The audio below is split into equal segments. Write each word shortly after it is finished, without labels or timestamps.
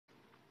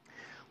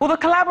Well, the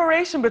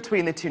collaboration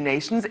between the two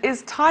nations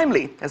is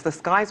timely as the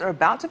skies are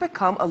about to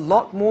become a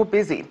lot more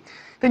busy.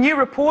 The new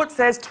report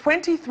says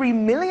 23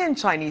 million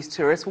Chinese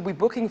tourists will be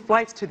booking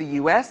flights to the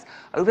U.S.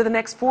 over the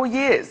next 4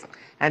 years.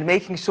 And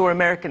making sure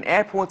American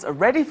airports are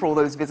ready for all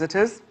those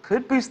visitors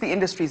could boost the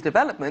industry's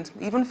development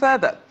even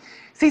further.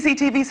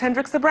 CCTV's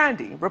Hendrik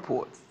Sabrandi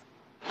reports.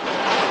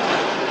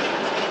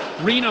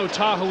 Reno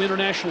Tahoe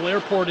International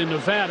Airport in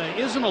Nevada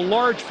isn't a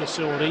large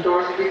facility,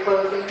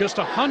 just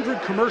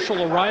 100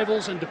 commercial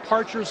arrivals and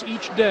departures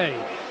each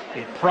day.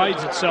 It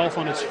prides itself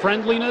on its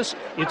friendliness,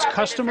 its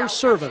customer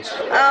service.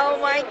 Oh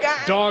my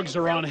God. Dogs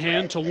are on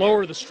hand to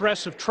lower the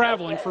stress of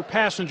traveling for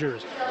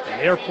passengers. And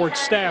airport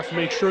staff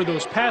make sure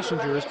those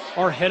passengers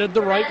are headed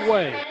the right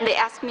way. They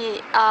ask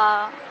me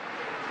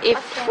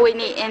if we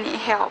need any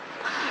help.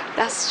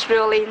 That's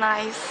really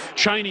nice.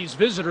 Chinese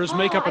visitors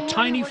make up a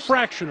tiny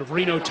fraction of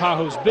Reno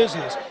Tahoe's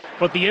business,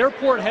 but the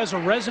airport has a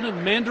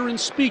resident Mandarin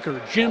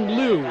speaker, Jim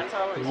Liu,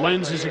 who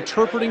lends his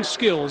interpreting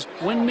skills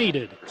when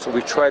needed. So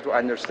we try to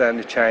understand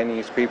the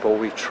Chinese people.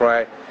 We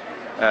try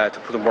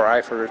to put more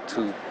effort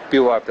to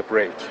build up the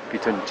bridge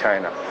between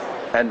China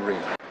and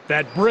Reno.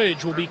 That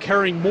bridge will be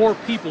carrying more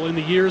people in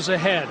the years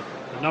ahead.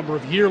 The number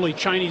of yearly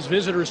Chinese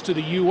visitors to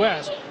the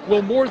U.S.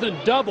 will more than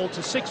double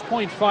to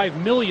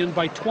 6.5 million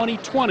by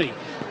 2020,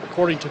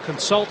 according to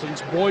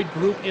consultants Boyd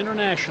Group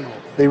International.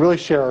 They really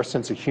share our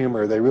sense of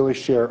humor. They really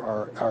share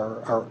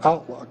our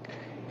outlook.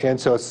 And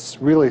so it's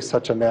really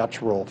such a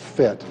natural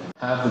fit.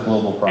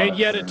 And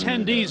yet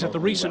attendees at the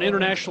recent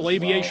International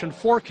Aviation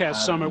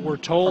Forecast Summit were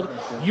told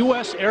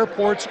U.S.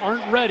 airports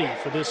aren't ready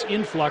for this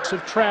influx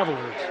of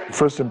travelers.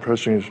 First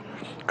impressions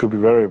could be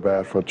very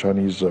bad for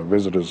Chinese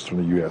visitors to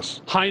the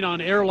U.S.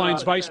 Hainan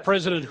Airlines Vice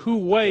President Hu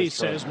Wei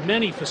says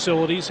many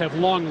facilities have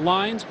long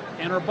lines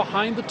and are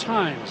behind the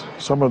times.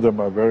 Some of them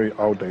are very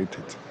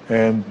outdated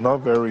and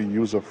not very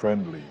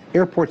user-friendly.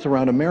 Airports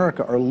around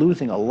America are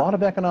losing a lot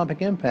of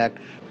economic impact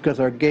because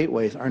our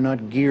gateways are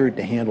not geared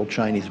to handle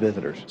Chinese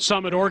visitors.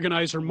 Summit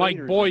organizer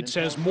Mike Boyd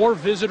says more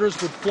visitors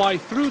would fly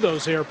through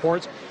those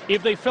airports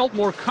if they felt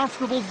more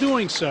comfortable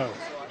doing so.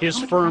 His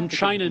firm,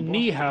 China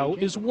Nihao,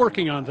 is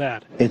working on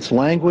that. It's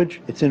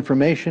language, it's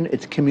information,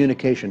 it's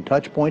communication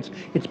touch points,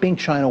 it's being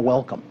China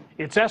welcome.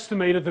 It's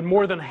estimated that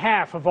more than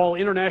half of all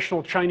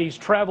international Chinese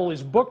travel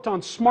is booked on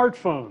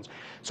smartphones.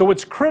 So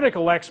it's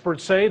critical,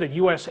 experts say, that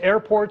U.S.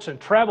 airports and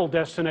travel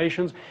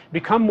destinations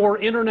become more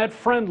internet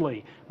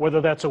friendly,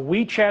 whether that's a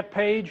WeChat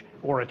page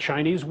or a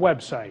Chinese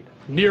website.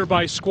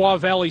 Nearby Squaw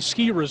Valley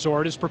Ski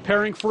Resort is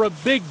preparing for a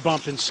big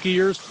bump in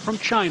skiers from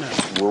China.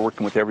 We're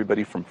working with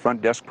everybody from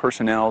front desk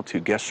personnel to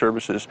guest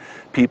services,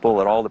 people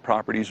at all the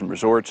properties and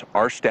resorts,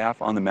 our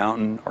staff on the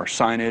mountain, our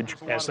signage.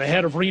 As the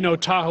head of Reno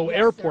Tahoe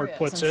Airport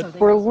puts it,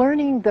 we're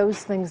learning those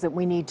things that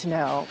we need to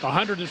know.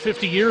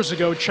 150 years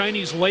ago,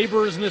 Chinese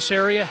laborers in this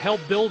area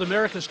helped build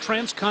America's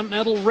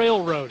transcontinental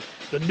railroad,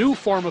 the new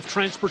form of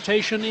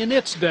transportation in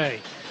its day.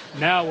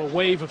 Now a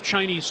wave of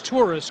Chinese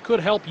tourists could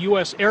help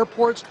U.S.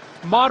 airports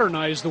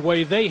modernize the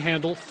way they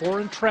handle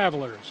foreign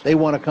travelers. They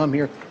want to come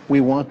here.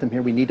 We want them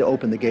here. We need to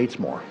open the gates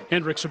more.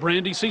 Hendrik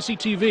Sabrandi,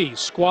 CCTV,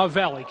 Squaw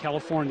Valley,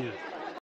 California.